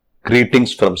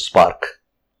Greetings from Spark.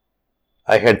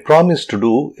 I had promised to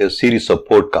do a series of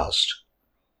podcasts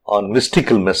on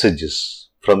mystical messages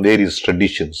from various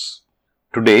traditions.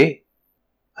 Today,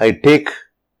 I take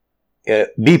a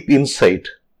deep insight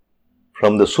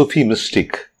from the Sufi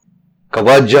mystic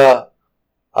Khawaja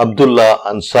Abdullah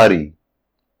Ansari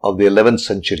of the 11th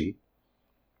century,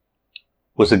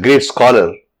 who was a great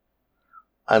scholar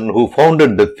and who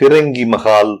founded the Firangi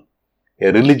Mahal,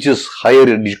 a religious higher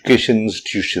education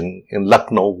institution in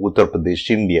Lucknow, Uttar Pradesh,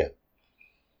 India.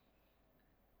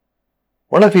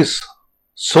 One of his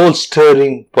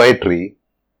soul-stirring poetry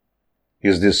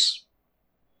is this: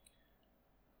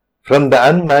 "From the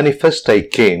unmanifest I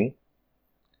came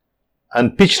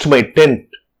and pitched my tent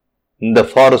in the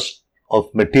forest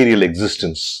of material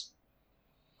existence.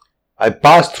 I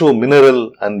passed through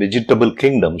mineral and vegetable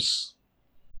kingdoms.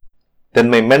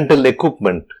 Then my mental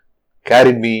equipment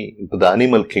carried me into the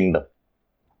animal kingdom.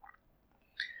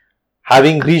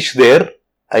 Having reached there,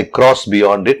 I crossed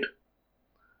beyond it.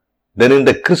 Then in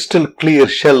the crystal clear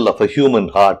shell of a human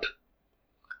heart,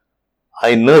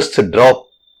 I nursed a drop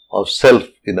of self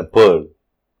in a pearl,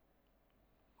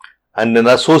 and in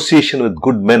association with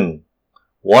good men,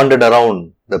 wandered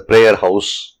around the prayer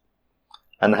house,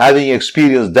 and having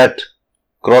experienced that,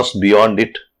 crossed beyond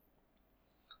it.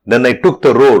 Then I took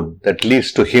the road that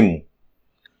leads to him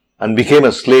and became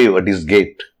a slave at his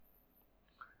gate.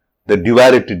 The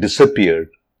duality disappeared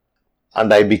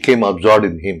and I became absorbed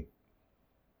in him."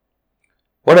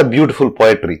 What a beautiful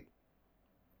poetry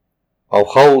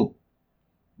of how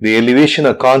the elevation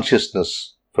of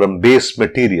consciousness from base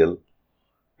material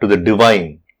to the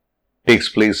divine takes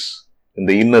place in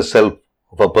the inner self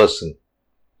of a person.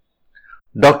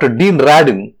 Dr. Dean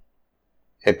Radin,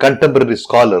 a contemporary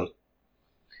scholar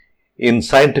in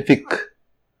scientific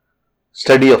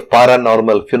study of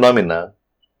paranormal phenomena,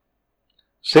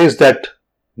 says that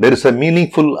there is a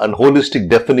meaningful and holistic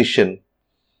definition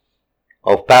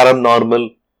of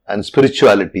paranormal and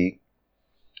spirituality,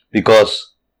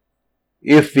 because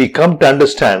if we come to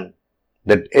understand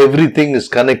that everything is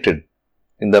connected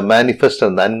in the manifest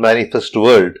and the unmanifest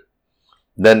world,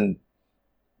 then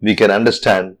we can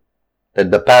understand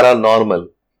that the paranormal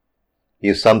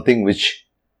is something which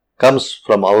comes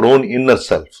from our own inner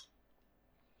self.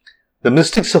 The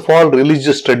mystics of all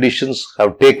religious traditions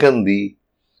have taken the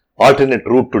alternate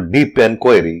route to deep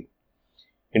inquiry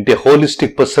into a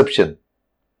holistic perception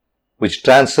which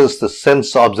transcends the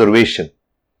sense observation.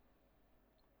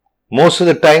 Most of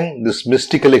the time, this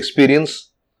mystical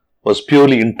experience was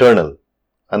purely internal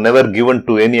and never given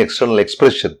to any external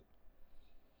expression,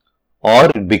 or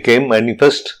it became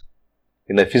manifest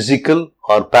in a physical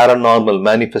or paranormal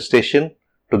manifestation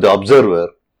to the observer.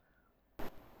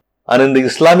 And in the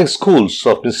Islamic schools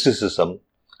of mysticism,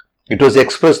 it was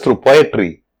expressed through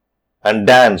poetry and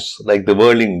dance like the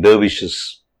whirling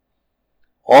dervishes.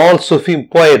 All Sufi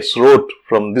poets wrote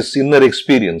from this inner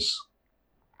experience.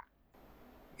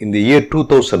 In the year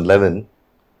 2011,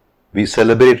 we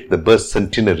celebrate the birth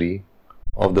centenary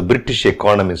of the British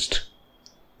economist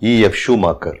E.F.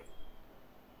 Schumacher.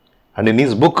 And in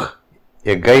his book,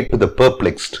 A Guide to the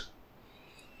Perplexed,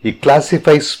 he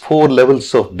classifies 4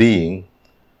 levels of being,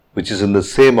 which is in the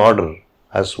same order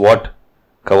as what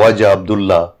Khawaja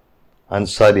Abdullah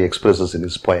Ansari expresses in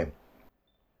his poem.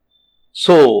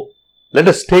 So, let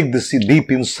us take this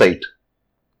deep insight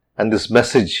and this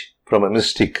message from a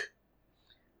mystic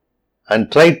and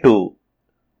try to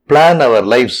plan our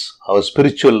lives, our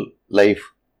spiritual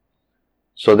life,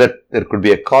 so that there could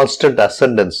be a constant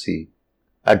ascendancy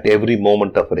at every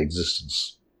moment of our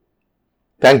existence.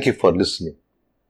 Thank you for listening.